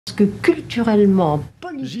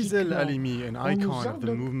Gisèle Halimi, an icon of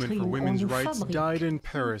the movement for women's rights, died in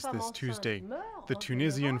Paris this Tuesday. The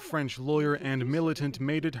Tunisian French lawyer and militant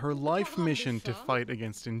made it her life mission to fight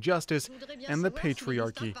against injustice and the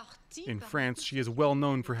patriarchy. In France, she is well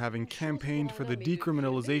known for having campaigned for the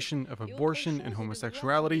decriminalisation of abortion and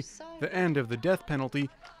homosexuality, the end of the death penalty,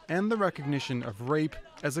 and the recognition of rape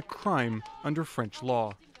as a crime under French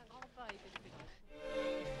law.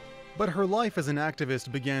 But her life as an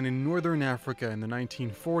activist began in northern Africa in the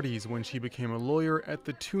 1940s when she became a lawyer at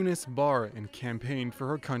the Tunis bar and campaigned for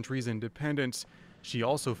her country's independence. She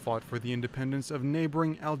also fought for the independence of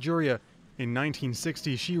neighboring Algeria. In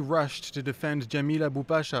 1960, she rushed to defend Jamila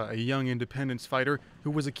Boupacha, a young independence fighter who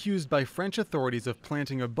was accused by French authorities of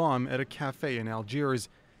planting a bomb at a cafe in Algiers.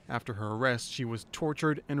 After her arrest, she was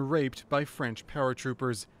tortured and raped by French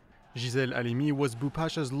paratroopers. Gisèle Halimi was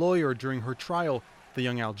Boupacha's lawyer during her trial. The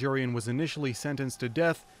young Algerian was initially sentenced to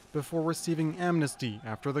death before receiving amnesty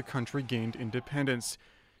after the country gained independence.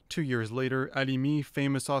 2 years later, Halimi,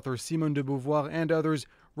 famous author Simone de Beauvoir, and others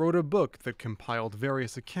wrote a book that compiled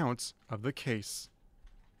various accounts of the case.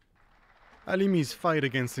 Halimi's fight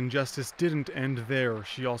against injustice didn't end there.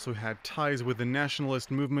 She also had ties with the nationalist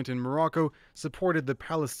movement in Morocco, supported the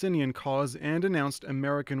Palestinian cause, and denounced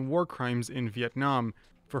American war crimes in Vietnam.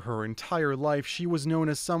 For her entire life, she was known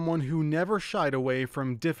as someone who never shied away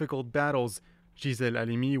from difficult battles. Gisèle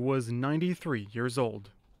Halimi was 93 years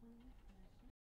old.